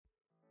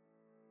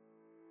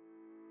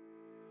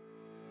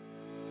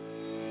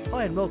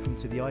Hi and welcome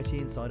to the IT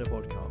Insider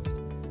Podcast,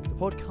 the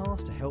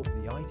podcast to help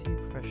the IT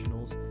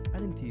professionals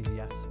and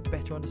enthusiasts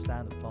better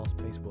understand the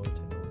fast-paced world of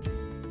technology.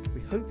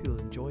 We hope you'll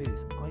enjoy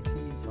this IT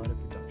Insider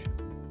production.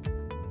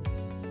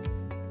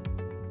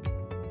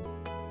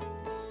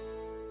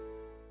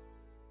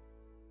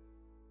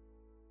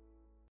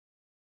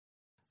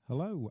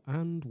 Hello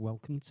and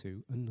welcome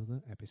to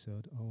another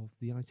episode of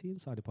the IT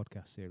Insider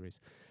Podcast series.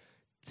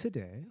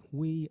 Today,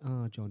 we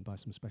are joined by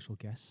some special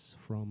guests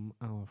from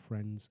our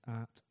friends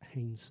at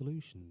Hain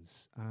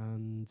Solutions.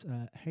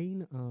 And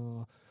Hain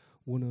are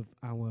one of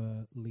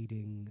our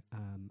leading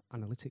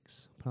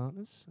analytics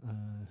partners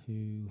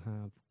who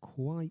have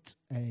quite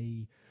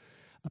a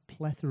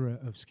plethora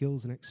of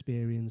skills and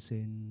experience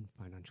in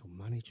financial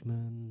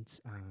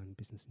management and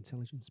business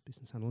intelligence,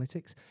 business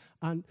analytics.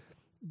 And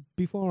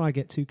before I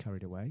get too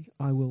carried away,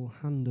 I will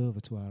hand over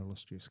to our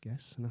illustrious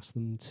guests and ask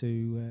them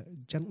to,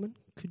 gentlemen,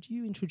 could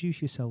you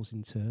introduce yourselves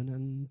in turn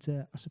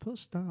and I suppose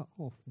start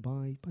off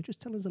by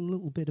just telling us a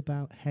little bit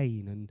about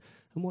Hain and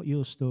what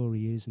your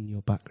story is and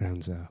your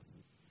backgrounds are.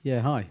 Yeah,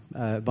 hi.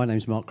 My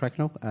name's Mark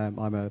Cracknell.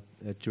 I'm a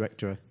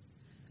director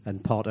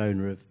and part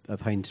owner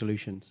of Hain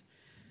Solutions.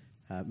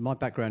 My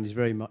background is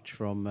very much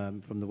from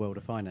the world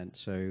of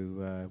finance.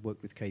 So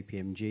worked with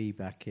KPMG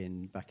back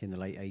in the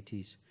late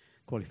 80s.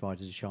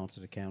 Qualified as a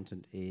chartered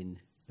accountant in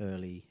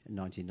early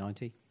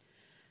 1990,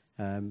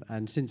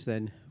 and since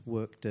then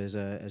worked as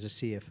a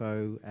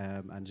CFO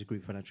and as a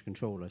group financial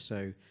controller.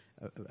 So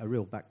a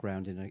real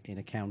background in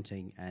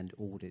accounting and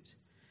audit.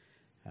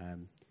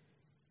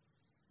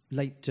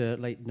 Late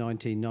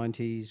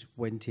 1990s,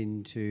 went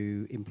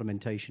into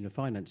implementation of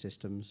finance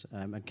systems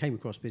and came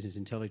across business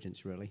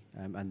intelligence really,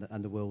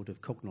 and the world of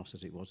Cognos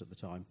as it was at the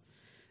time.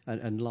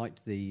 And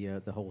liked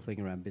the whole thing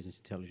around business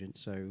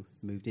intelligence, so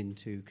moved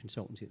into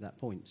consultancy at that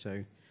point.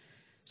 So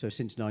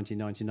since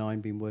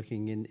 1999, been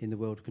working in the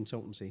world of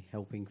consultancy,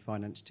 helping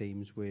finance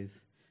teams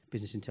with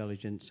business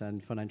intelligence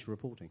and financial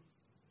reporting.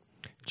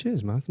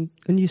 Cheers, Mark.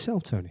 And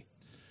yourself, Tony?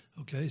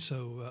 Okay,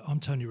 so I'm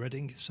Tony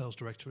Redding, Sales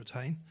Director at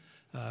Hain.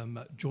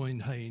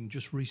 Joined Hain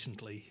just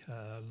recently,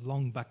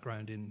 long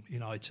background in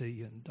IT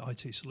and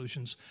IT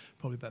solutions,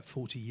 probably about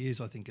 40 years,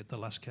 I think, at the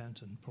last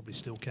count, and probably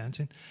still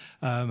counting.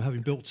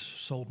 Having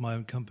sold my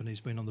own companies,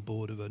 been on the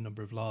board of a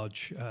number of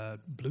large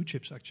blue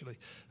chips, actually,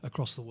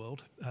 across the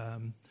world.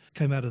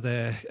 Came out of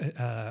there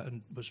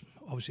and was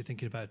obviously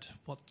thinking about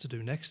what to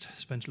do next.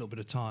 Spent a little bit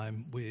of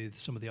time with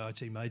some of the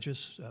IT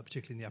majors,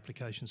 particularly in the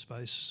application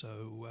space.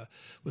 So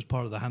was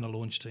part of the HANA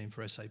launch team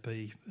for SAP,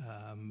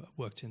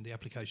 worked in the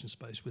application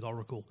space with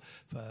Oracle,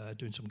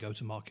 doing some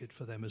go-to-market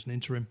for them as an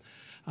interim.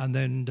 And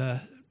then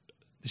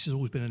this has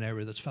always been an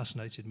area that's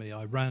fascinated me.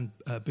 I ran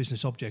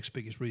Business Object's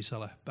biggest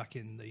reseller back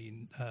in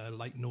the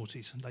late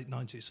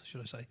 90s,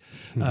 should I say.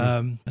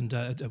 Mm-hmm.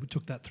 And we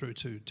took that through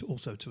to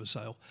also to a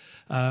sale.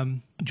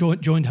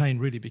 Joined Hain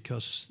really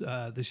because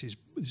this is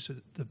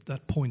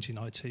that point in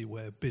IT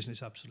where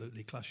business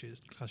absolutely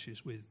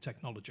clashes with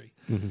technology,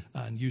 mm-hmm.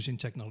 and using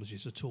technology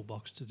as a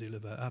toolbox to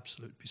deliver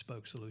absolute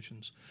bespoke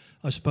solutions.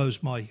 I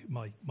suppose my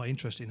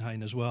interest in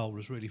Hain as well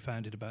was really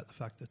founded about the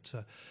fact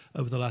that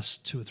over the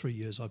last 2 or 3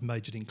 years I've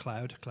majored in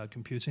cloud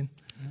computing.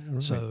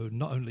 Right. So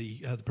not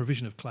only the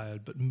provision of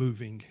cloud, but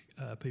moving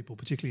people,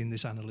 particularly in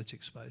this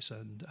analytics space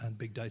and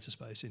big data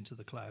space, into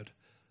the cloud.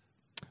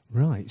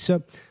 Right.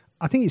 So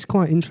I think it's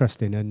quite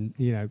interesting, and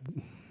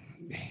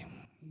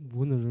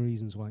one of the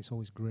reasons why it's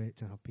always great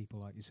to have people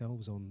like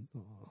yourselves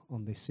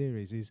on this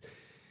series is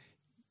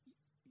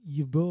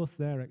you've both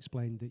there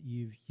explained that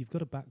you've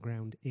got a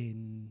background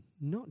in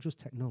not just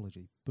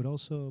technology but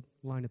also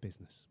line of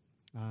business,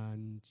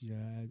 and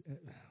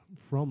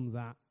from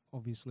that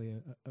obviously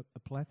a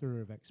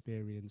plethora of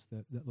experience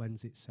that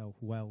lends itself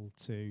well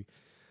to,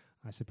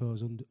 I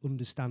suppose,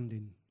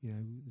 understanding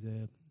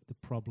the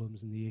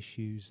problems and the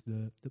issues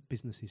that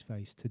businesses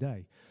face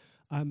today.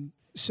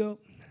 So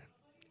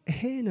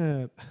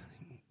here,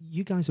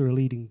 you guys are a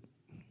leading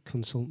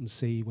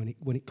consultancy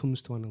when it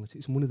comes to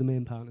analytics, and one of the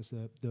main partners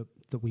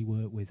that we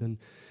work with. And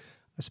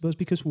I suppose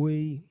because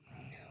we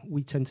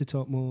tend to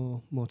talk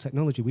more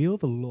technology, we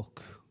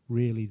overlook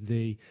really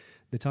the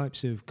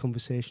types of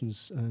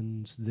conversations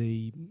and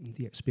the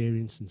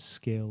experience and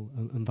skill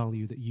and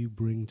value that you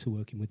bring to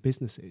working with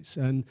businesses.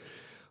 And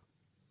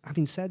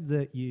having said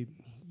that, you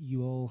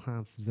all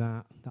have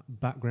that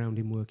background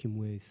in working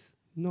with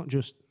not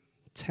just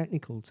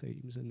technical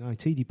teams and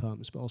IT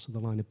departments, but also the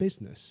line of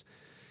business.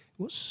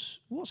 What's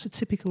a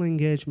typical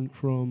engagement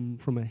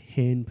from a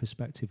Hain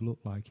perspective look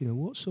like?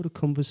 What sort of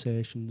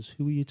conversations?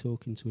 Who are you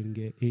talking to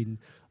in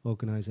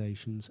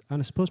organisations? And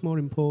I suppose more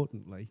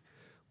importantly,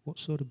 what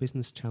sort of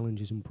business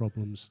challenges and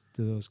problems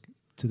do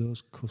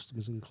those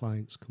customers and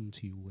clients come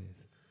to you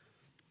with?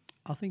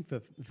 I think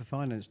for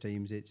finance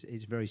teams,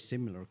 it's very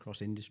similar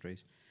across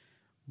industries.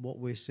 What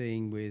we're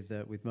seeing with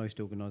most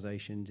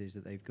organisations is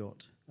that they've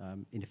got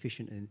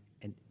inefficient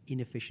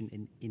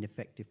and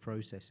ineffective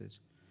processes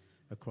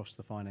across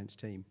the finance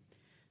team.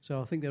 So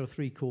I think there are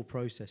 3 core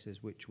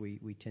processes which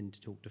we tend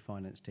to talk to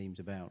finance teams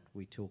about.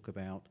 We talk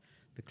about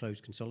the close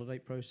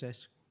consolidate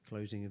process,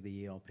 closing of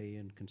the ERP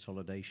and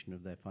consolidation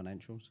of their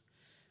financials.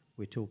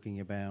 We're talking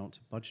about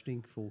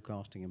budgeting,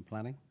 forecasting and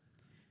planning,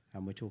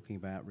 and we're talking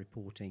about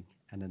reporting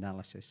and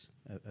analysis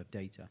of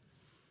data.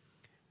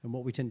 And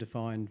what we tend to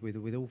find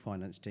with all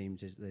finance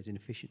teams is there's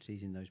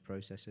inefficiencies in those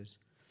processes.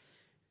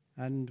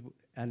 And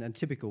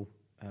typical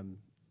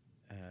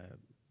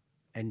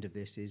end of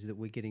this is that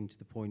we're getting to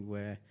the point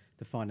where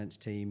the finance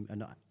team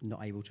are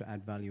not able to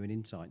add value and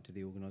insight to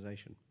the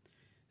organisation.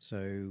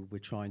 So we're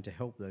trying to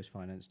help those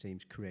finance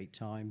teams create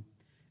time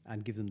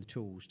and give them the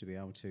tools to be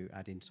able to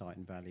add insight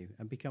and value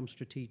and become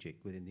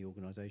strategic within the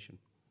organisation.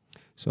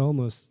 So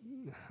almost,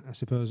 I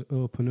suppose,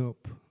 open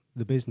up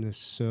the business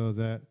so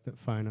that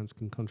finance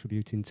can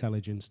contribute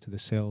intelligence to the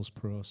sales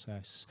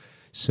process,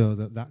 so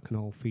that can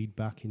all feed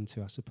back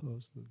into, I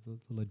suppose, the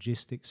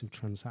logistics of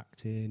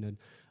transacting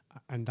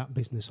and that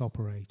business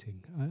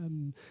operating.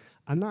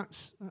 And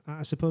that's,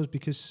 I suppose,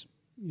 because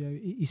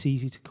it's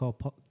easy to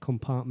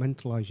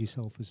compartmentalise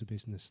yourself as a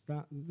business.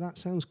 That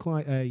sounds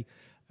quite a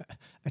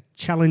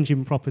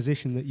challenging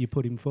proposition that you're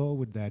putting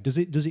forward there. Does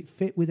it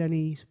fit with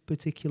any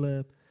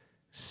particular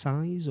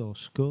size or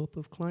scope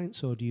of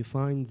clients, or do you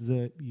find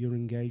that your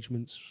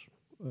engagements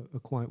are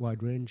quite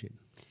wide-ranging?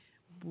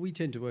 We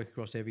tend to work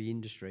across every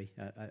industry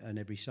and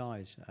every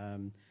size.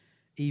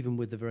 Even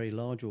with the very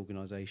large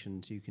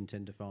organisations, you can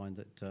tend to find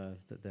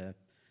that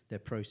their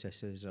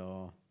processes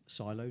are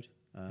siloed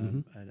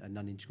and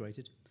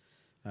unintegrated.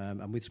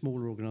 And with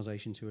smaller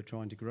organisations who are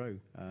trying to grow,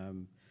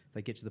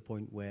 they get to the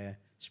point where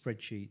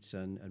spreadsheets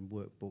and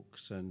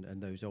workbooks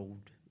and those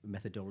old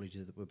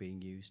methodologies that were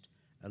being used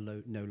are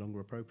no longer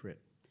appropriate.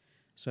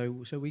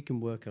 So we can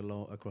work a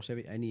lot across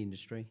any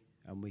industry,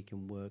 and we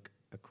can work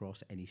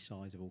across any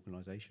size of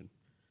organisation.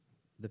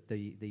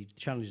 The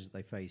challenges that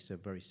they face are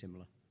very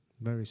similar.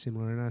 Very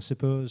similar, and I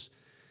suppose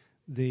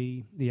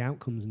the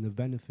outcomes and the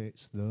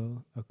benefits,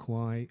 though, are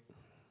quite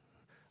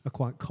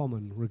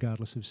common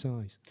regardless of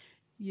size.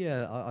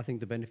 Yeah, I think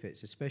the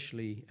benefits,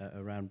 especially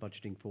around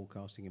budgeting,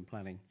 forecasting and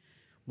planning,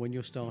 when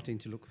you're starting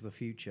to look for the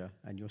future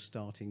and you're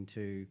starting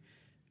to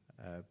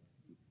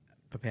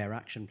prepare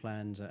action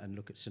plans and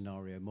look at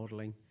scenario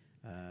modelling,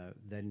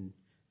 then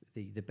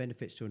the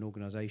benefits to an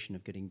organisation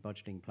of getting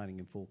budgeting, planning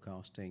and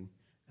forecasting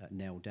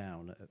nailed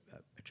down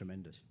are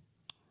tremendous.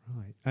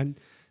 Right. And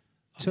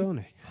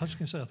Tony, I was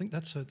going to say, I think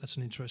that's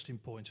an interesting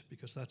point,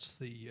 because that's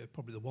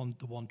probably the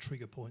one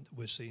trigger point that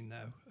we're seeing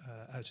now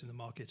out in the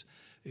market.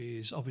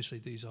 Is obviously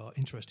these are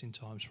interesting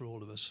times for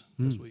all of us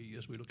as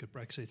we look at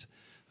Brexit,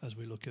 as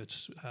we look at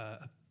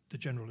the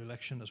general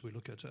election, as we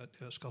look at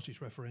a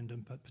Scottish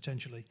referendum, but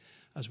potentially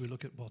as we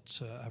look at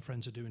what our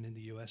friends are doing in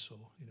the US, or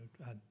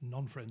our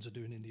non-friends are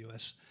doing in the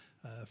US,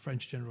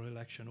 French general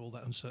election, all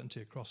that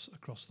uncertainty across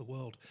the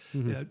world.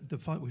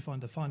 We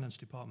find the finance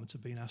departments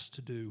have been asked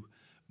to do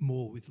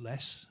more with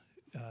less.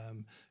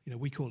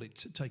 We call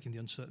it taking the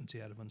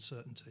uncertainty out of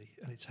uncertainty,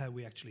 and it's how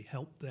we actually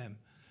help them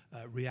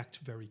react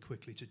very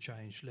quickly to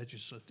change,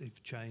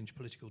 legislative change,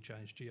 political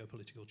change,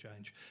 geopolitical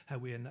change. How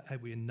we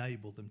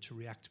enable them to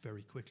react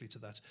very quickly to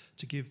that,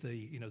 to give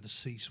the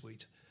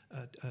C-suite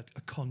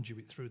a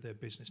conduit through their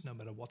business, no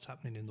matter what's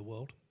happening in the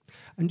world.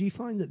 And do you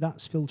find that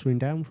that's filtering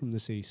down from the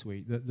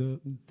C-suite, that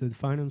the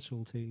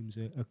financial teams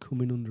are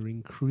coming under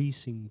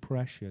increasing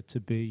pressure to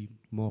be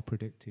more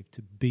predictive,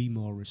 to be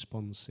more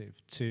responsive,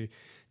 to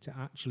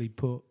actually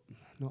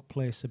not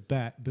place a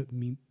bet, but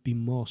be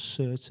more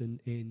certain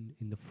in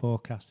the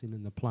forecasting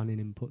and the planning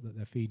input that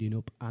they're feeding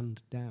up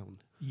and down?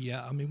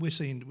 Yeah, I mean, we're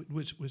seeing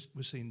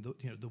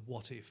the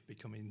what if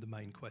becoming the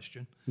main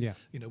question. Yeah,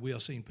 we are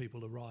seeing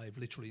people arrive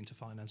literally into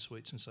finance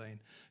suites and saying,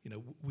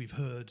 we've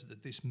heard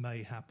that this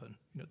may happen.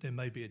 There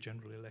may be a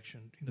general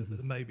election.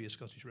 There may be a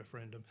Scottish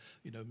referendum.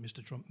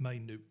 Mr. Trump may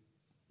nuke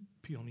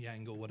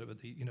Pyongyang or whatever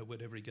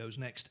wherever he goes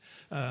next.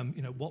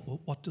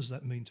 What does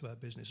that mean to our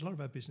business? A lot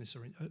of our business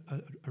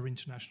are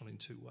international in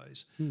two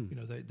ways.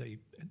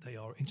 They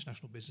are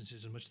international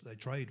businesses in which they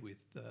trade with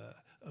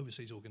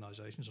overseas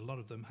organisations. A lot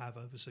of them have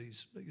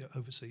overseas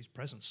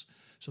presence,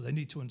 so they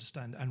need to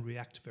understand and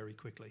react very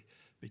quickly,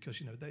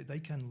 because they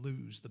can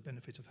lose the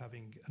benefit of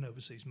having an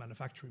overseas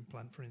manufacturing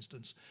plant, for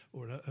instance,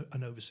 or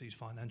an overseas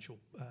financial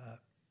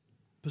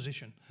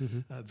position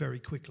very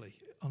quickly,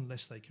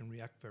 unless they can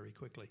react very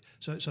quickly.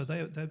 So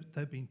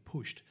they're being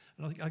pushed,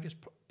 and I guess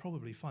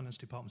probably finance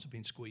departments have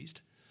been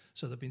squeezed.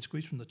 So they've been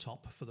squeezed from the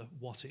top for the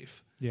what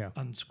if,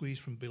 and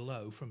squeezed from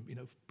below, from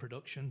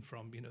production,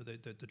 from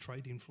the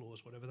trading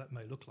floors, whatever that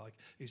may look like.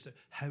 Is that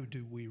how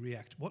do we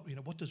react?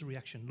 What does a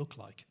reaction look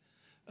like?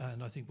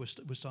 And I think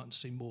we're starting to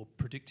see more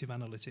predictive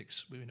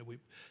analytics.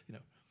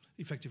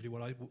 Effectively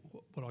what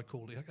I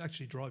call it,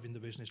 actually driving the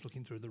business,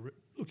 looking through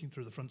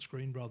the front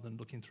screen rather than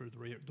looking through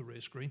the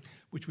rear screen,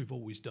 which we've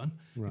always done.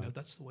 Right.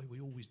 That's the way we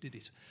always did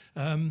it.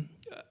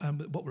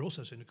 But what we're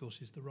also seeing, of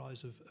course, is the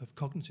rise of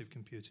cognitive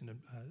computing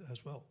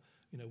as well.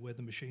 Where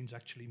the machines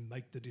actually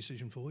make the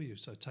decision for you,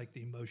 so take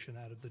the emotion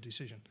out of the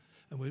decision.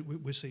 And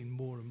we're seeing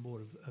more and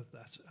more of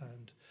that.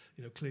 And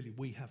clearly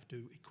we have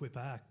to equip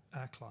our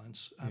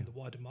clients and the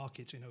wider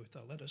market. If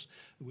they'll let us,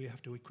 we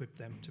have to equip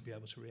them to be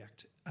able to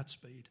react at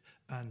speed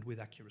and with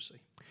accuracy.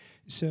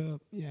 So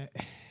yeah,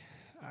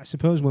 I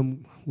suppose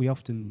when we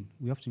often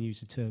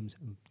use the terms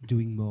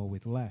doing more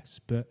with less,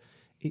 but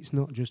it's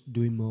not just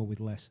doing more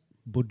with less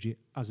budget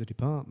as a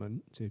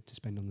department to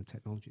spend on the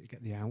technology to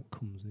get the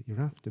outcomes that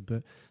you're after,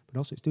 but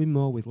also it's doing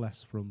more with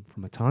less from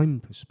a time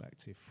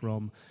perspective,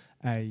 from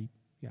I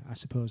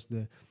suppose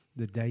the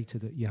data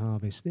that you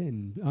harvest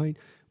in. I mean,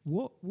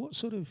 what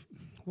sort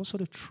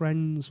of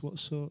trends, what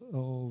sort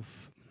of,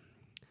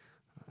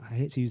 I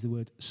hate to use the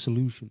word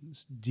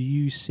solutions, do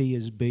you see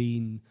as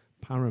being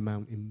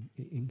paramount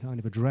in kind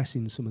of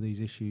addressing some of these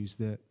issues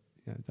that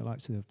the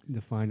likes of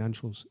the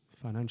financial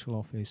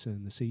office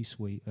and the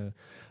C-suite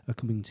are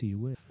coming to you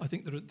with? I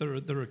think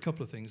there are a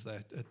couple of things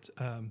there.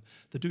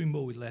 The doing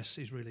more with less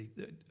is really,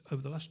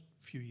 over the last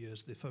few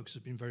years, the focus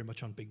has been very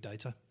much on big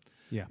data.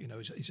 Yeah.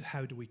 Is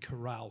how do we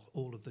corral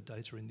all of the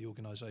data in the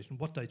organisation?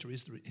 What data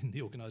is there in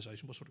the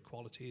organisation? What sort of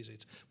quality is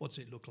it? What does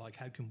it look like?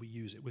 How can we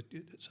use it?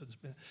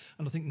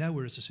 And I think now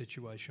we're at a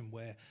situation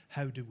where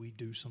how do we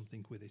do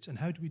something with it? And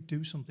how do we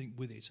do something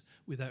with it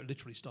without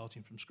literally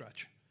starting from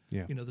scratch?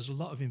 Yeah. There's a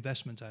lot of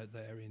investment out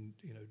there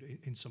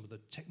in some of the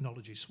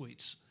technology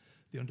suites,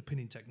 the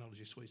underpinning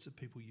technology suites that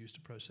people use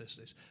to process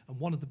this. And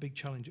one of the big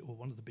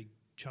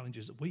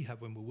challenges that we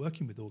have when we're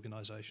working with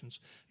organisations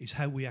is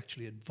how we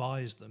actually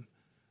advise them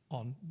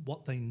on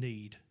what they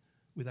need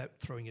without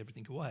throwing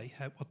everything away,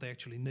 what they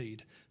actually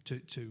need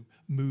to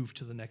move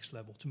to the next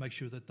level, to make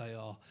sure that they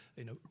are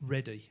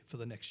ready for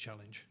the next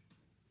challenge.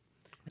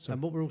 So,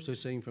 and what we're also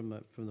seeing from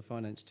the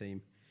finance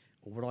team,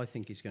 or what I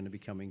think is going to be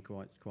coming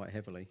quite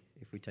heavily,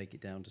 if we take it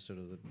down to sort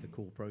of the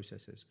core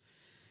processes,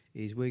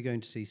 is we're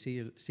going to see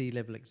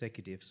C-level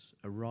executives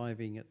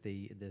arriving at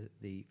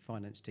the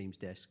finance team's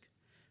desk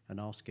and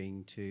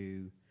asking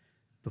to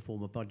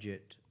perform a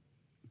budget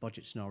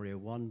scenario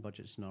 1,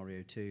 budget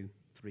scenario 2,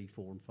 3,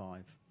 4 and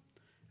 5.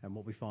 And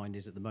what we find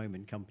is at the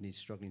moment companies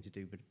struggling to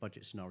do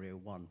budget scenario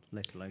 1,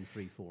 let alone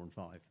 3, 4 and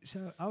 5.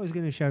 So I was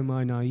going to show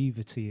my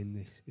naivety in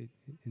this,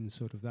 in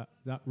sort of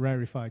that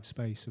rarefied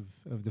space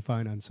of the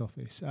finance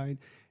office.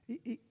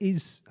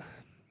 Is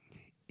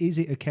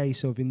it a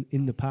case of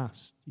in the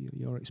past,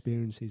 your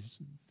experiences,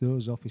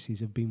 those offices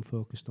have been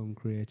focused on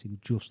creating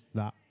just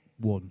that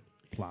one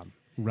plan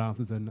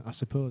rather than, I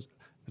suppose,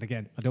 and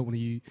again, I don't want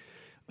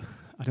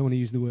to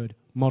use the word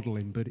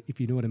modelling, but if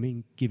you know what I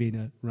mean,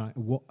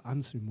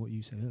 answering what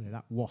you said earlier,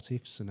 that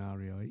what-if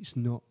scenario. It's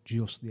not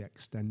just the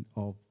extent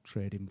of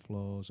trading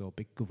floors or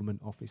big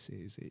government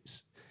offices.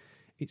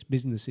 It's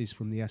businesses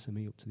from the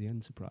SME up to the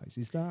enterprise.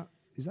 Is that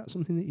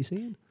something that you're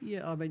seeing?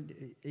 Yeah, I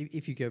mean,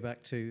 if you go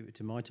back to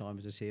my time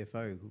as a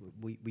CFO,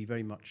 we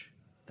very much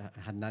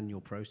had an annual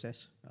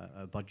process,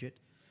 a budget,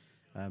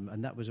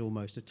 and that was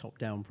almost a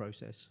top-down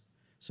process.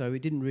 So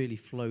it didn't really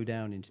flow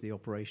down into the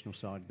operational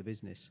side of the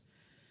business.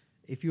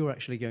 If you're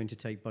actually going to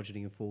take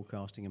budgeting and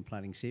forecasting and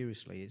planning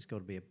seriously, it's got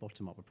to be a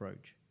bottom-up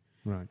approach.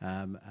 Right.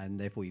 And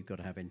therefore, you've got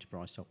to have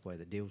enterprise software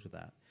that deals with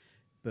that.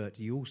 But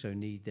you also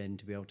need then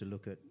to be able to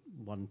look at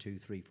 1, 2,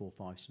 3, 4,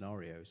 5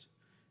 scenarios.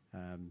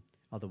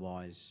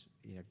 Otherwise,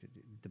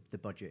 the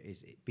budget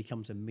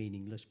becomes a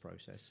meaningless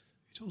process.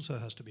 It also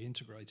has to be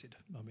integrated.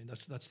 I mean,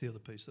 that's the other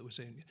piece that we're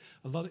seeing.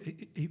 A lot of,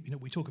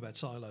 we talk about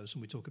silos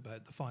and we talk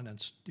about the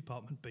finance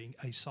department being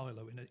a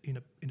silo in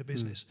a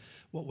business.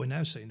 What we're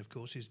now seeing, of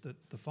course, is that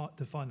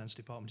the finance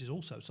department is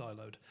also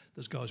siloed.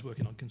 There's guys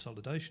working on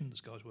consolidation. There's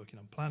guys working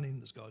on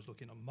planning. There's guys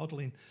looking on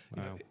modelling.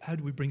 Wow. How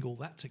do we bring all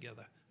that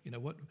together?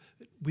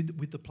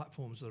 With the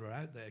platforms that are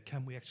out there,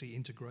 can we actually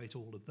integrate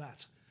all of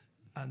that?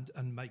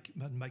 And make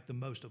the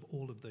most of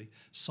all of the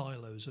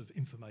silos of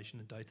information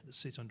and data that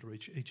sit under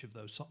each of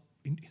those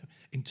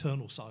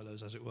internal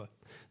silos, as it were.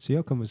 So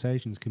your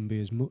conversations can be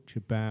as much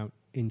about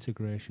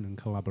integration and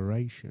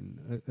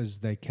collaboration as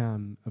they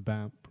can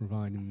about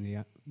providing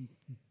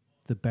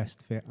the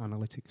best fit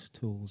analytics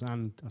tools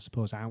and, I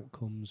suppose,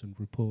 outcomes and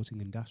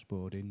reporting and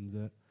dashboarding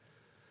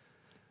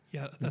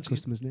that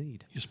customers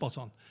need. You're spot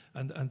on,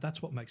 and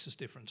that's what makes us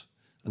different.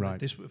 And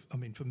right.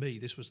 For me,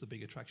 this was the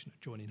big attraction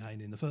of joining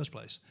Hain in the first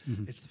place.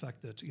 Mm-hmm. It's the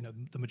fact that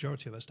the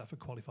majority of our staff are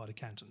qualified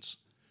accountants.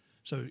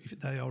 So if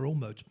they are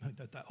almost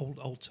that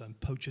old term,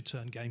 poacher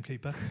turned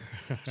gamekeeper.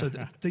 So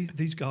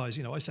these guys,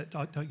 I said,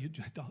 I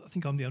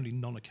think I'm the only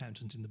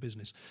non-accountant in the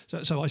business.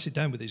 So I sit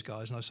down with these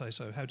guys and I say,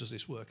 so how does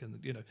this work? And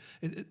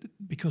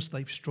because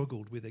they've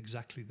struggled with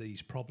exactly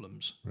these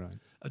problems. Right.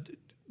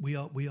 We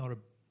are a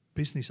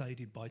business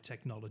aided by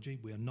technology.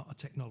 We are not a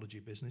technology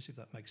business, if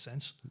that makes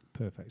sense.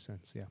 Perfect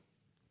sense. Yeah.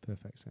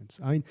 Perfect sense.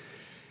 I mean,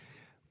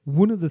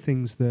 one of the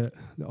things that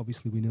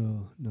obviously we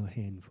know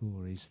Hain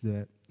for is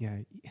that,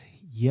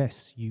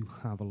 yes, you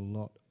have a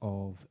lot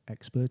of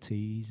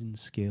expertise and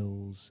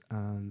skills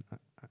and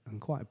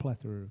quite a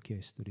plethora of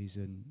case studies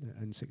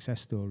and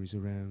success stories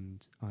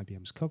around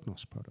IBM's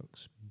Cognos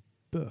products.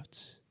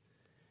 But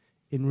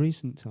in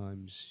recent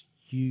times,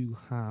 you've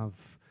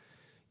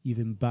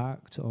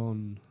embarked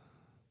on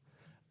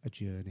a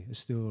journey, a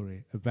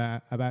story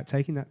about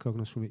taking that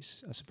Cognos from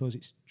its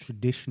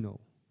traditional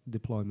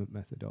deployment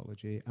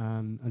methodology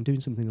and doing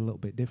something a little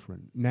bit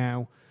different.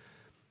 Now,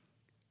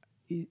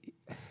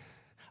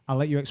 I'll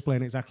let you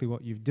explain exactly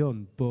what you've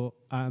done. But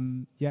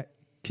yeah,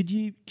 could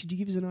you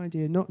give us an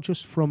idea, not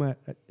just from a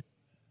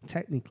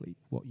technically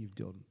what you've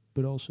done,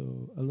 but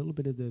also a little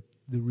bit of the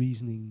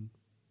reasoning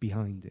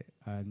behind it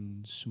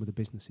and some of the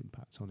business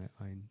impacts on it?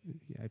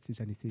 Yeah, if there's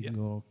anything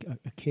or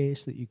a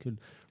case that you can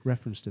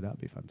reference to, that'd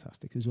be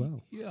fantastic as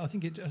well. Yeah, I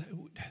think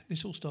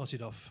this all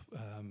started off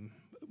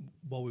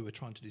while we were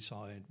trying to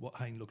decide what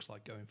Hain looks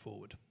like going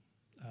forward.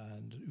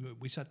 And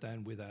we sat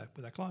down with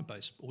our client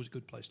base. Always a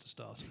good place to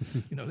start.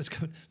 Let's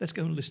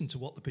go and listen to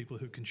what the people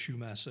who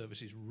consume our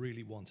services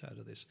really want out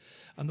of this.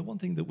 And the one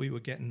thing that we were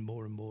getting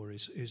more and more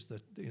is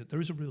that there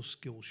is a real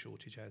skill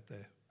shortage out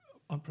there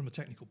from a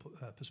technical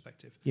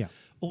perspective. Yeah.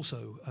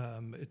 Also,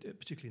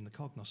 particularly in the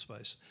Cognos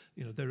space,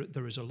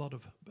 there is a lot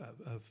of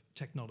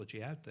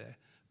technology out there,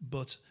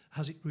 but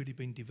has it really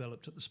been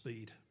developed at the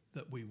speed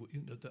that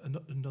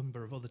a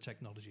number of other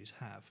technologies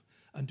have?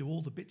 And do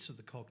all the bits of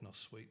the Cognos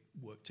suite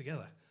work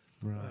together?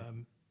 Right.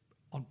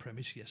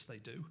 On-premise, yes, they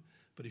do.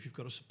 But if you've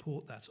got to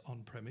support that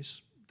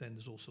on-premise, then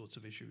there's all sorts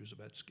of issues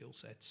about skill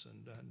sets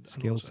and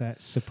skill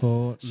sets,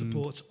 support,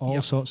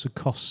 all sorts of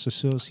costs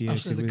associated.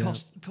 Absolutely,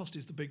 with cost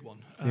is the big one.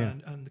 Yeah.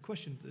 And the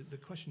question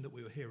that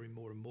we were hearing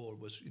more and more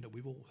was,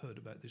 we've all heard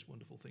about this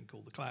wonderful thing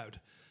called the cloud.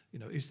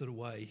 Is there a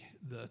way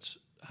that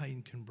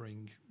Hain can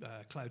bring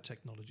cloud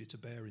technology to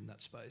bear in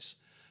that space?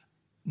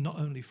 Not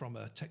only from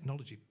a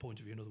technology point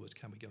of view, in other words,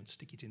 can we go and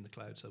stick it in the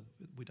cloud so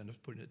we don't have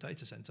to put it in a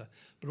data center,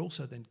 but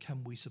also then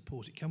can we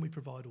support it? Can we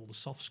provide all the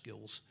soft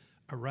skills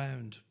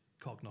around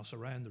Cognos,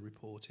 around the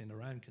reporting,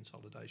 around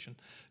consolidation?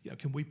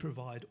 Can we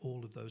provide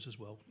all of those as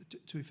well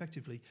to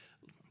effectively,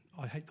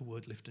 I hate the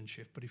word lift and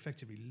shift, but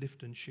effectively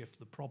lift and shift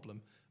the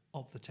problem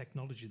of the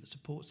technology that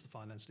supports the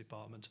finance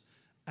department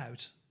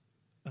out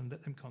and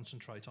let them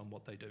concentrate on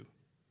what they do.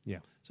 Yeah.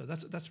 So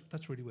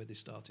that's really where this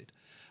started,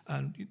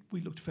 and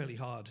we looked fairly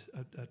hard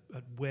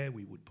at where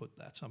we would put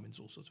that. I mean, there's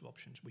all sorts of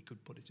options. We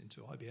could put it into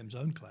IBM's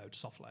own cloud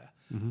software.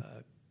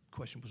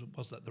 Question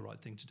was that the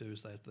right thing to do?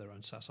 Is they have their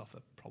own SaaS offer?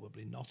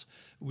 Probably not.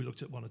 We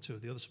looked at one or two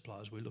of the other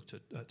suppliers. We looked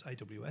at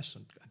AWS,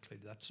 and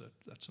clearly that's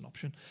an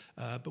option.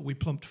 But we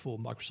plumped for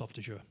Microsoft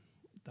Azure.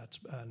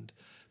 And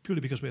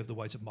purely because we have the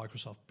weight of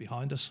Microsoft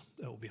behind us,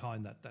 or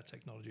behind that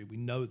technology. We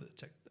know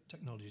that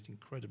technology is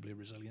incredibly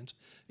resilient.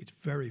 It's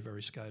very,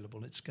 very scalable,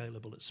 and it's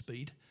scalable at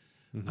speed.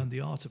 And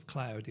the art of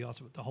cloud,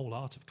 the whole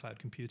art of cloud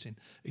computing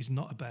is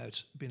not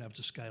about being able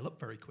to scale up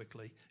very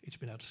quickly. It's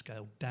being able to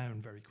scale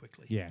down very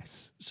quickly.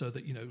 Yes. So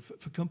that,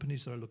 for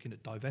companies that are looking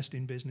at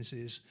divesting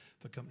businesses,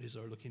 for companies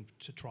that are looking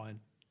to try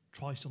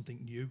something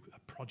new, a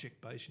project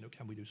base,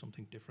 can we do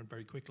something different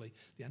very quickly?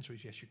 The answer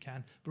is yes, you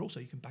can, but also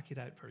you can back it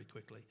out very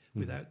quickly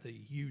without the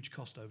huge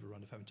cost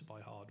overrun of having to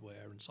buy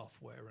hardware and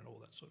software and all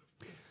that sort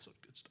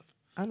of good stuff.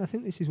 And I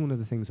think this is one of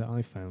the things that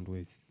I found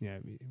with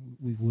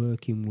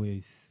working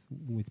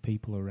with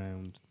people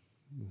around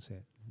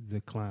the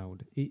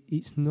cloud.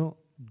 It's not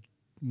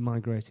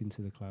migrating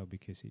to the cloud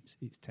because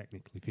it's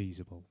technically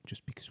feasible,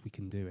 just because we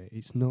can do it.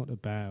 It's not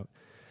about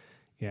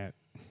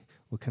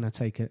can I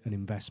take an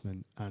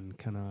investment and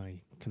can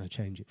I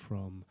change it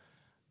from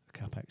a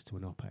capex to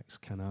an opex?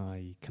 Can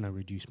I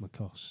reduce my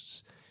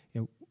costs?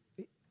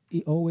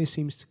 It always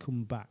seems to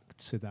come back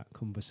to that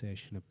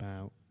conversation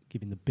about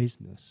giving the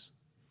business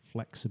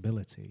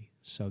flexibility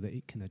so that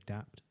it can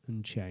adapt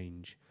and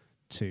change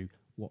to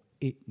what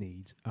it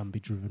needs and be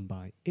driven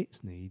by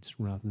its needs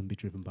rather than be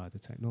driven by the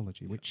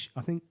technology, which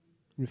I think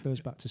refers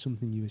back to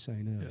something you were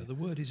saying earlier. Yeah, the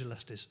word is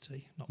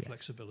elasticity, not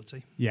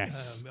flexibility.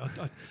 Yes.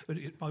 I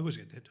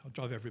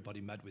drive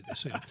everybody mad with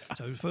this.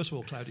 So first of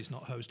all, cloud is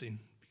not hosting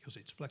because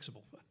it's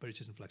flexible, but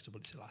it isn't flexible,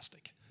 it's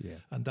elastic. Yeah.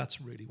 And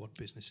that's really what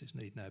businesses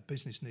need now.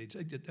 Business needs,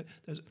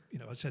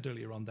 I said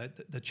earlier on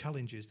that the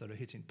challenges that are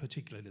hitting,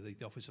 particularly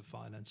the Office of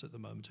Finance at the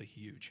moment, are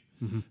huge.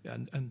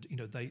 And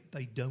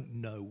they don't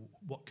know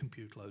what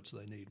compute loads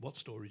they need, what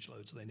storage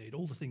loads they need,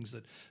 all the things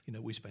that,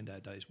 we spend our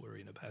days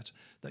worrying about.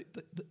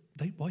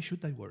 Why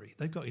should they worry?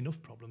 They've got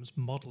enough problems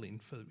modelling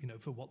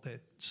for what their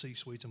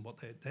C-suite and what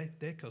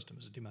their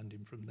customers are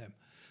demanding from them.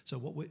 So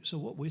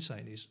what we're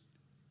saying is,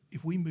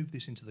 if we move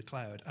this into the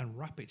cloud and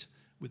wrap it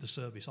with a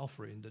service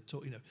offering that,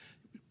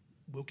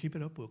 we'll keep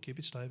it up, we'll keep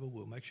it stable,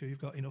 we'll make sure you've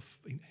got enough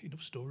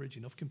storage,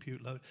 enough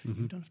compute load. You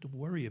don't have to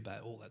worry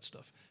about all that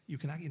stuff. You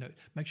can,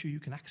 make sure you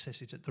can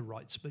access it at the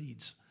right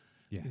speeds.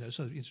 Yes.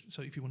 So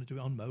if you want to do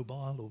it on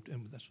mobile,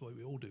 and that's the way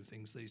we all do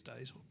things these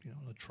days, or,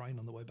 on a train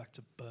on the way back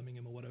to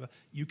Birmingham or whatever,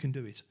 you can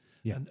do it.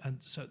 Yeah. And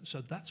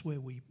so that's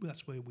where we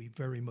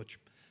very much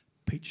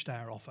pitched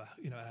our offer,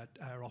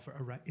 our offer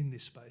around in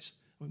this space.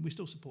 I mean, we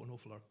still support an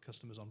awful lot of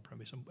customers on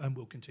premise, and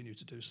we'll continue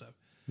to do so.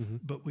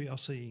 But we are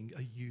seeing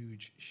a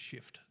huge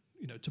shift,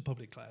 to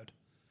public cloud.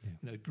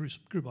 Yeah.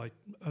 Grew by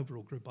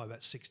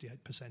about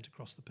 68%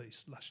 across the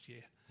piece last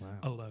year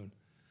alone.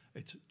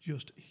 It's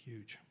just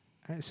huge.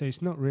 So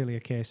it's not really a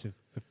case of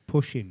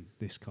pushing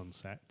this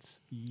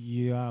concept.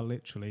 You are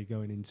literally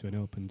going into an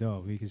open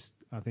door, because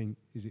I think,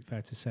 is it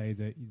fair to say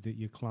that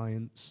your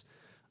clients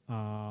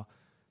are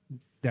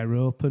they're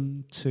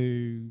open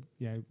to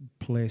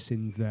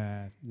placing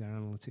their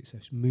analytics,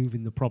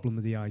 moving the problem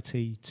of the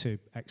IT to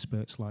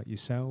experts like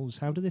yourselves.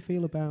 How do they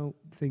feel about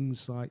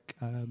things like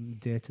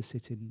data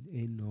sitting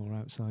in or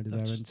outside of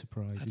their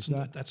enterprise?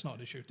 That's not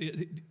an issue.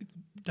 The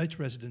data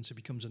residency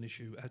becomes an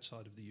issue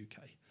outside of the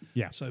UK.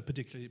 Yeah. So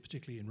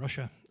particularly in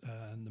Russia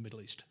and the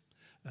Middle East,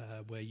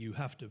 where you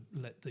have to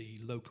let the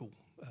local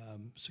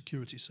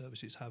security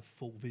services have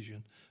full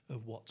vision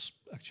of what's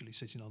actually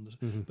sitting on the.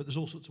 But there's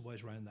all sorts of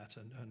ways around that,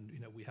 and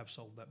we have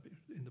solved that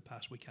in the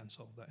past. We can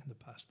solve that in the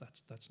past.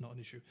 That's not an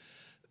issue.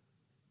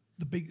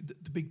 The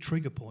big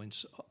trigger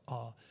points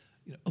are.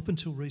 Up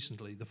until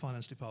recently, the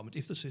finance department,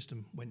 if the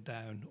system went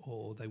down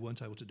or they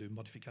weren't able to do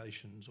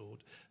modifications, or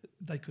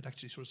they could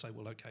actually sort of say,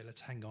 well, okay,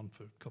 let's hang on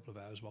for a couple of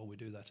hours while we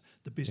do that.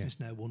 The business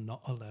now will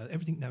not allow.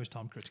 Everything now is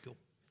time critical.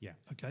 Yeah.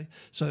 Okay.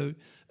 So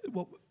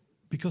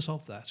because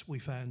of that, we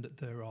found that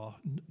there are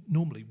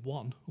normally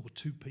one or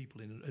two people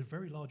in a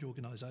very large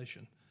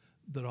organisation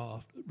that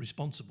are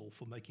responsible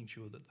for making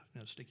sure that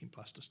sticking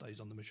plaster stays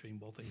on the machine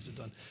while things are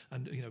done.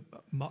 And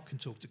Mark can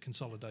talk to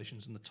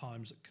consolidations and the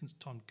times that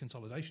time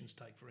consolidations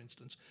take, for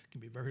instance,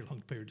 can be a very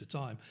long period of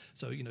time.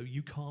 So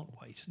you can't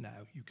wait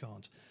now. You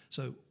can't.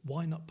 So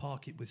why not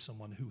park it with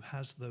someone who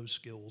has those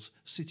skills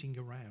sitting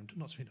around?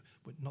 Not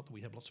that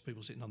we have lots of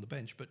people sitting on the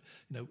bench, but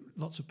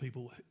lots of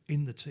people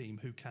in the team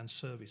who can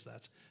service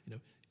that.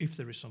 If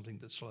there is something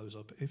that slows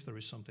up, if there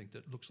is something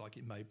that looks like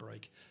it may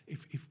break,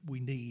 if we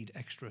need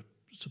extra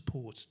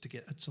support to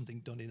get something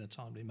done in a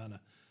timely manner,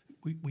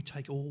 we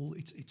take all.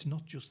 It's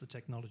not just the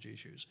technology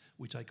issues.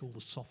 We take all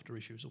the softer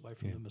issues away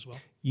from them as well.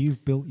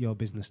 You've built your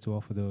business to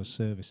offer those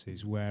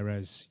services,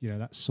 whereas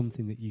that's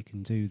something that you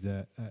can do.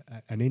 That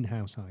an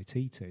in-house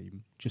IT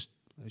team, just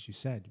as you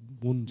said,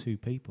 1-2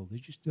 people, they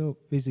just don't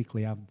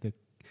physically have the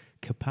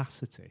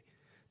capacity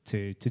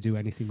to do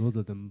anything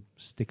other than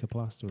stick a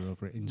plaster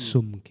over it in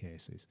some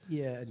cases.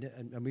 Yeah,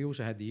 and we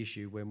also had the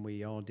issue when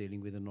we are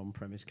dealing with an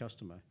on-premise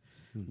customer,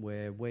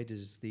 where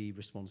does the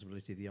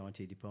responsibility of the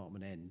IT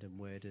department end and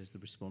where does the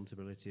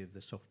responsibility of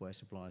the software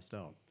supplier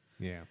start?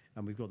 Yeah.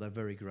 And we've got that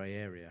very grey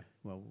area.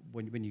 Well,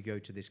 when you go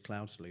to this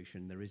cloud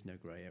solution, there is no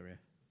grey area.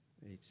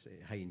 It's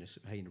Hain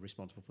are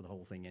responsible for the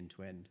whole thing end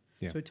to end.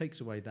 Yeah. So it takes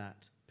away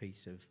that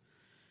piece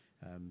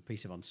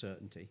of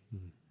uncertainty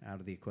out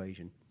of the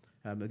equation.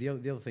 The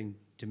other thing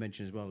to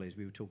mention as well is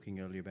we were talking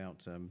earlier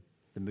about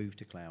the move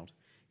to cloud.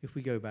 If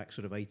we go back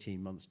sort of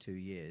 18 months, 2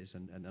 years,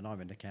 and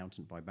I'm an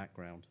accountant by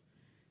background,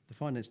 the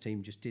finance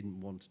team just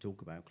didn't want to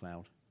talk about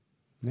cloud.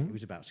 No? It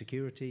was about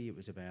security. It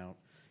was about,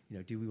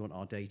 do we want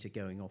our data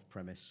going off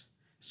premise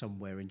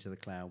somewhere into the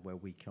cloud where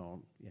we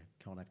can't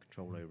have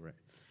control over it.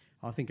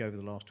 I think over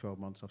the last 12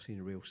 months, I've seen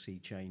a real sea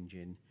change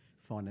in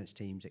finance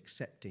teams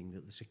accepting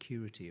that the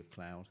security of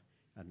cloud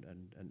and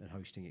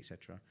hosting,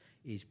 etc.,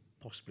 is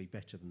possibly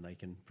better than they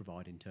can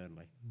provide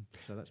internally.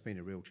 So that's been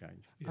a real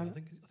change. Yeah, I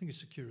think it's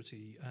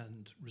security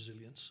and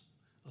resilience.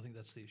 I think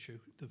that's the issue.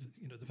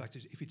 The fact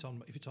is, if it's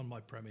on my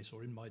premise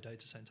or in my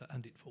data center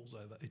and it falls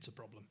over, it's a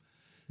problem.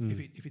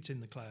 If it's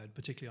in the cloud,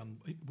 particularly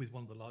with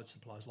one of the large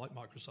suppliers like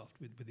Microsoft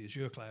with the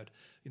Azure cloud,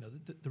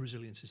 the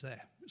resilience is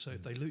there. So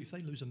if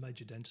they lose a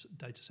major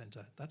data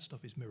center, that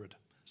stuff is mirrored.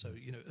 So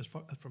as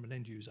far from an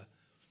end user,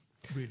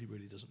 really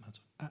doesn't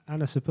matter.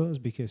 And I suppose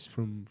because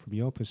from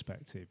your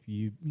perspective,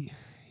 you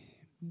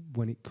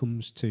when it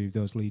comes to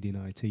those leading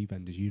IT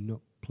vendors, you've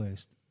not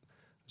placed,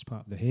 as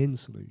part of the Hain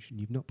solution,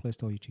 you've not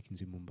placed all your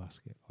chickens in one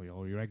basket, or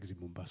all your eggs in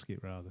one basket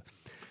rather.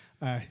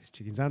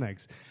 Chickens and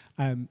eggs.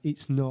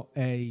 It's not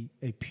a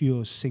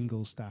pure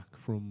single stack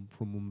from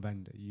one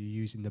vendor. You're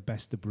using the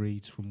best of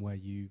breeds from where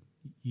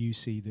you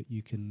see that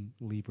you can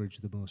leverage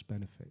the most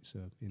benefit.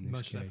 So in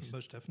this case,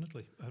 most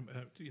definitely,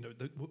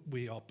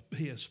 we are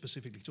here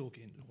specifically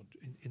talking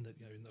in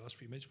the last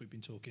few minutes. We've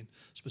been talking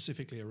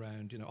specifically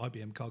around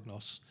IBM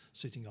Cognos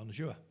sitting on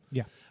Azure.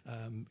 Yeah,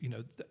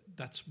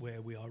 that's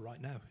where we are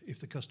right now. If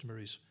the customer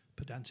is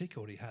pedantic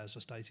or he has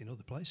a state in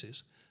other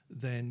places,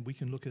 then we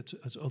can look at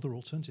other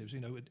alternatives.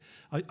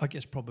 I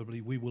guess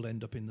probably we will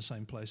end up in the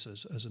same place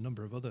as a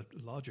number of other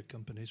larger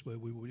companies where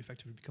we will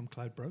effectively become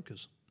cloud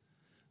brokers.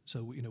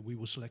 So we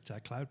will select our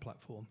cloud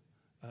platform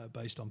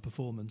based on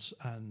performance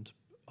and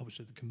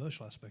obviously the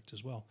commercial aspect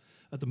as well.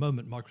 At the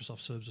moment,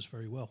 Microsoft serves us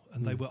very well,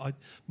 and they were.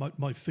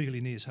 My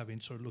feeling is, having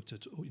sort of looked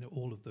at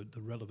all of the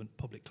relevant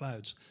public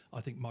clouds,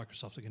 I think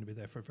Microsoft are going to be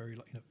there for a very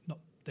not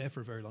there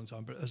for a very long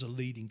time, but as a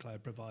leading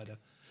cloud provider.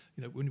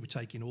 When we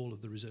take in all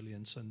of the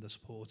resilience and the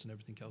support and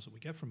everything else that we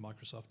get from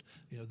Microsoft,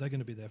 they're going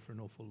to be there for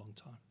an awful long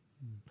time.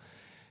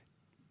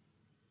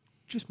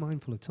 Just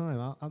mindful of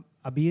time,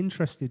 I'd be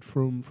interested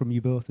from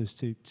you both as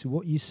to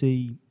what you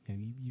see.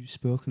 You've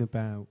spoken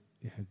about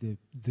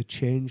the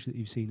change that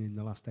you've seen in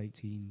the last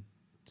 18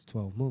 to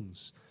 12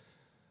 months.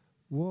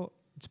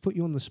 To put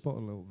you on the spot a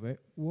little bit,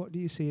 what do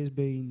you see as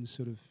being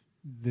sort of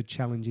the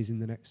challenges in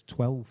the next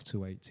 12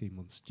 to 18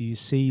 months? Do you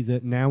see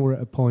that now we're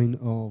at a point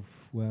of,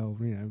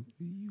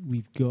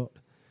 we've got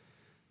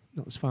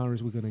not as far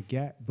as we're going to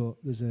get, but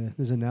there's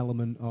an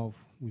element of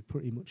we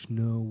pretty much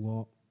know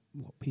what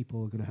what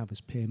people are going to have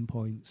as pain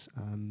points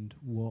and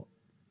what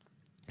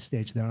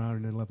stage they are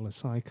in a level of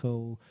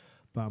cycle.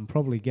 But I'm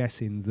probably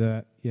guessing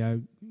that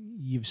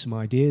you've some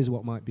ideas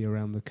what might be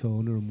around the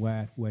corner and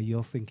where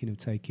you're thinking of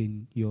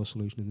taking your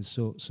solution and the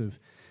sorts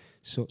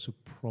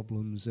of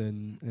problems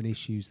and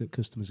issues that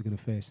customers are going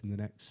to face in the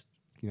next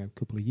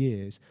couple of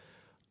years.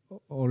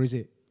 Or is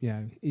it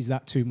is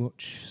that too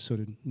much sort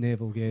of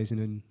navel gazing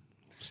and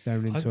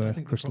staring into a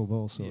crystal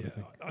ball sort of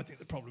thing? I think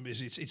the problem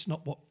is it's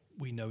not what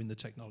we know in the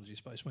technology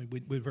space. I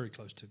mean, we're very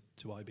close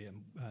to IBM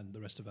and the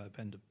rest of our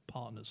vendor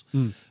partners.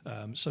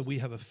 So we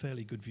have a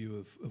fairly good view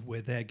of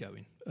where they're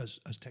going as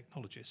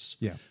technologists.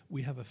 Yeah.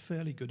 We have a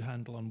fairly good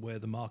handle on where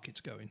the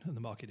market's going, and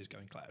the market is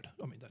going cloud.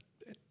 I mean,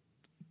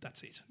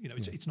 that's it.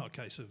 It's not a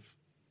case of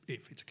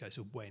if, it's a case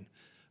of when.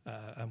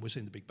 And we're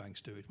seeing the big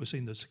banks do it. We're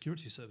seeing the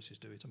security services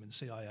do it. I mean, the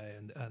CIA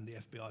and the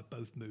FBI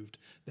both moved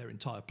their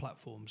entire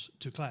platforms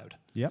to cloud.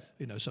 Yep.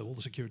 So all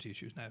the security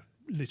issues now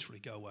literally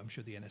go away. I'm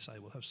sure the NSA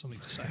will have something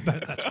to say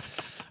about that.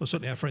 Well,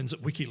 certainly our friends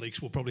at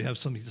WikiLeaks will probably have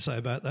something to say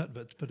about that.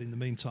 But in the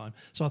meantime,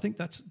 so I think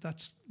that's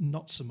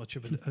not so much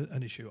of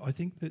an issue. I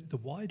think that the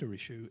wider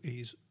issue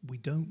is we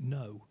don't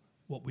know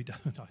what we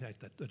don't. I hate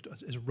that.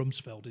 It's a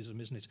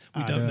Rumsfeldism, isn't it?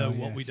 We don't know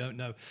what we don't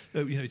know.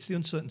 It's the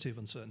uncertainty of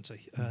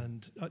uncertainty,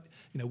 and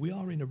we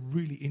are in a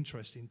really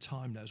interesting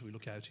time now as we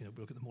look out. We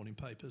look at the morning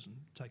papers and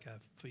take our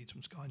feeds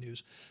from Sky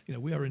News.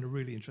 We are in a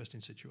really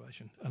interesting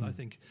situation, and I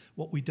think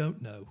what we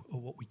don't know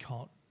or what we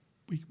can't.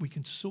 We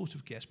can sort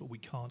of guess, but we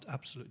can't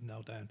absolutely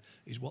nail down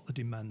is what the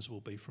demands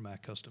will be from our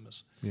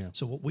customers. Yeah.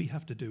 So what we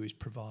have to do is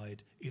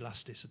provide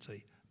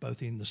elasticity,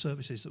 both in the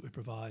services that we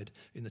provide,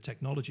 in the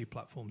technology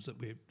platforms that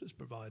we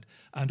provide,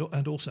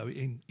 and also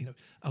in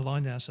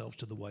align ourselves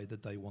to the way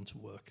that they want to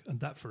work. And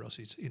that for us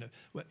is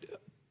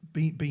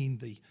being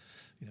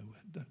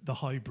the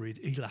hybrid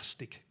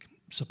elastic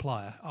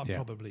supplier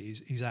probably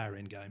is our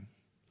end game.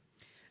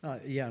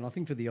 And I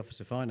think for the Office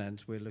of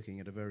Finance, we're looking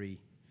at a very,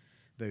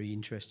 very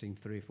interesting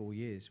 3 or 4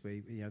 years.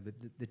 Where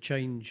the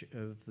change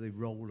of the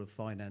role of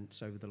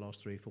finance over the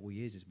last 3 or 4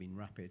 years has been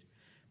rapid,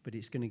 but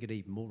it's going to get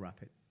even more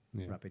rapid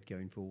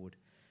going forward.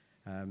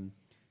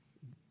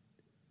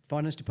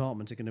 Finance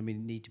departments are going to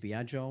need to be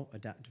agile,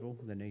 adaptable.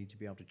 They need to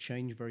be able to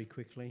change very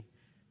quickly.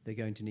 They're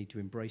going to need to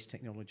embrace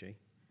technology.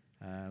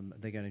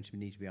 They're going to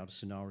need to be able to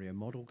scenario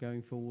model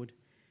going forward.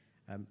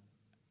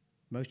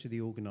 Most of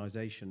the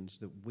organisations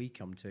that we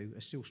come to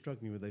are still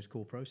struggling with those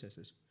core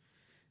processes.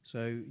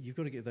 So you've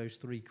got to get those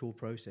 3 core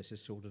processes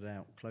sorted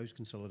out: close,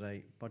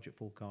 consolidate, budget,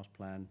 forecast,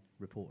 plan,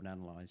 report and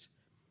analyse.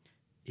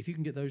 If you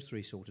can get those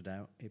 3 sorted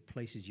out, it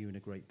places you in a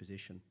great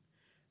position.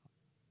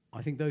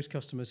 I think those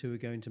customers who are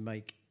going to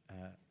make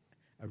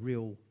a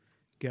real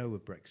go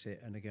of Brexit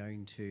and are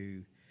going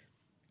to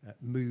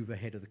move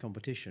ahead of the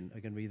competition are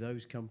going to be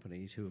those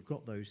companies who have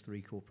got those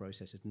 3 core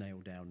processes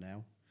nailed down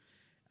now,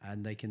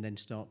 and they can then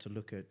start to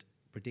look at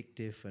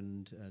predictive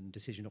and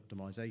decision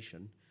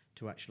optimization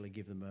to actually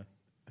give them a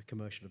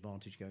commercial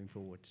advantage going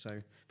forward.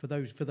 So for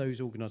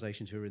those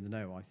organisations who are in the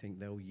know, I think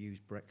they'll use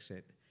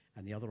Brexit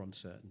and the other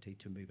uncertainty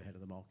to move ahead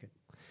of the market.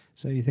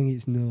 So you think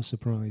it's no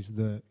surprise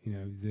that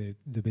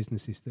the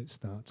businesses that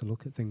start to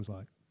look at things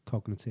like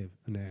cognitive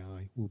and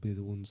AI will be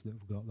the ones that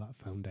have got that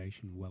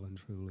foundation well and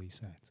truly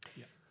set?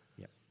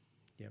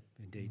 Yep,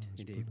 indeed.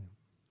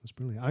 That's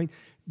brilliant. I mean,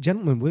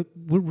 gentlemen,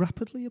 we're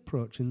rapidly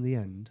approaching the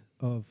end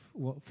of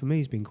what for me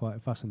has been quite a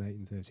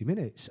fascinating 30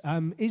 minutes.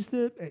 Is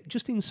there,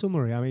 just in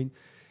summary, I mean,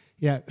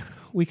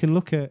 we can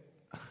look at,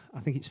 I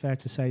think it's fair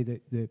to say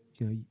that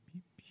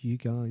you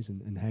guys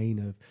and Hain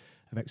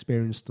have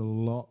experienced a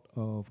lot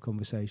of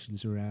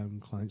conversations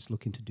around clients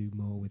looking to do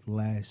more with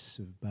less,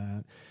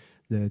 about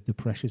the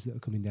pressures that are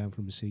coming down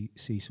from the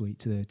C-suite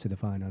to the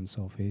finance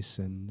office,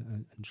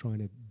 and trying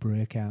to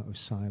break out of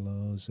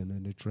silos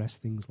and address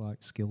things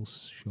like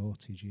skills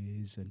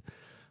shortages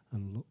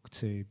and look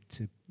to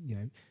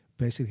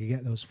basically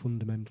get those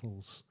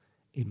fundamentals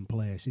in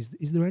place.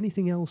 Is there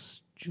anything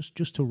else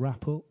just to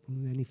wrap up?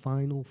 Any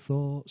final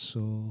thoughts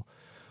or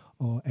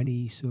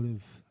any sort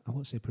of, I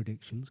won't say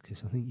predictions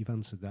because I think you've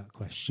answered that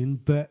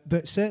question, but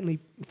certainly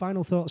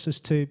final thoughts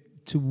as to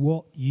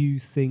what you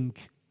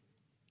think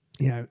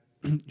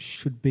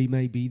should be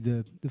maybe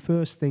the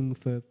first thing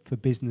for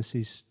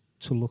businesses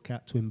to look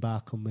at to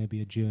embark on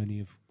maybe a journey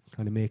of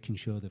kind of making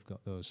sure they've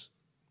got those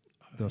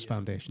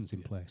foundations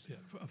in place.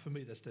 Yeah, for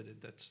me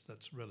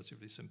that's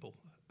relatively simple.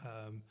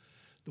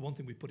 The one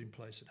thing we put in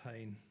place at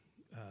Hain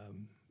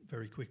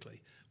very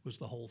quickly was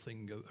the whole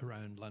thing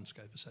around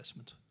landscape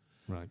assessment.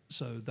 Right.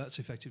 So that's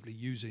effectively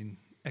using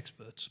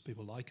experts,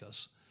 people like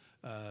us,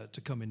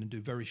 to come in and do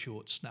very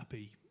short,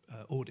 snappy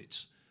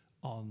audits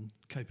on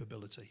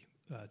capability,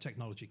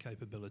 technology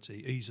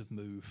capability, ease of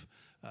move,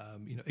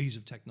 ease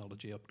of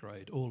technology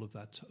upgrade, all of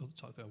that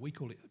type of thing. We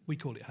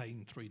call it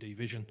Hain 3D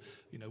Vision.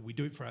 We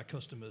do it for our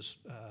customers.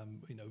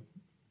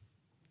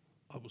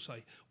 I will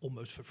say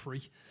almost for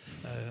free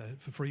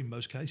in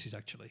most cases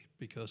actually,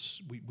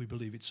 because we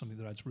believe it's something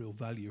that adds real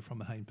value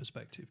from a Hain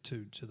perspective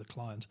to the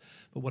client.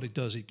 But what it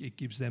does, it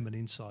gives them an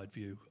inside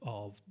view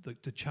of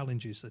the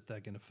challenges that they're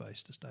going to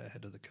face to stay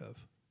ahead of the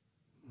curve.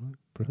 Right,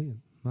 brilliant.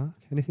 Mark,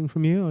 anything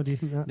from you, or do you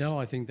think that's... No,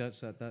 I think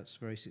that's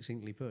very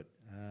succinctly put.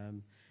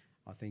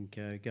 I think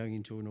going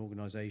into an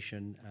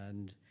organisation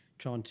and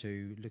trying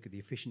to look at the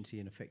efficiency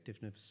and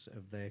effectiveness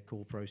of their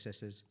core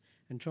processes,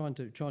 and trying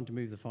to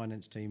move the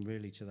finance team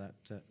really to that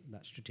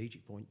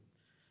strategic point,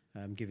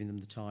 giving them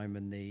the time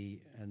and the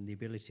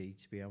ability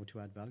to be able to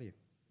add value.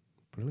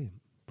 Brilliant.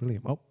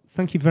 Well,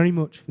 thank you very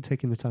much for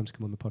taking the time to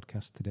come on the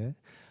podcast today.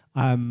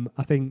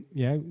 I think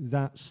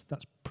that's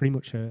pretty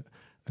much a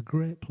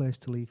great place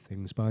to leave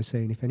things by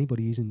saying if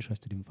anybody is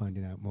interested in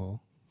finding out more,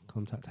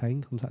 contact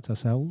Hain, contact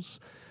ourselves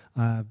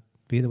via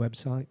the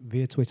website,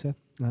 via Twitter,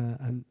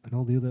 and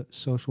all the other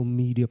social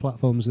media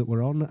platforms that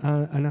we're on,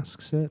 and ask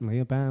certainly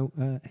about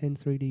Hain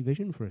 3D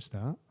Vision for a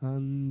start.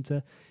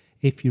 And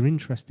if you're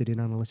interested in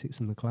analytics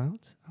in the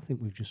cloud, I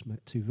think we've just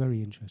met two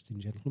very interesting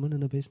gentlemen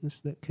and a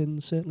business that can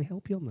certainly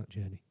help you on that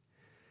journey.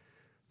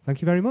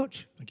 Thank you very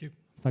much. Thank you.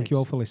 Thank you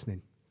all for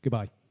listening.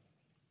 Goodbye.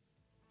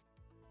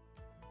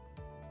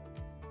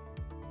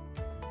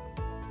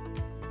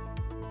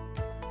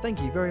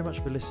 Thank you very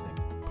much for listening.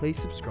 Please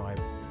subscribe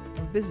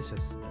and visit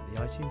us at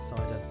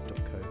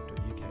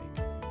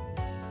theitinsider.co.uk.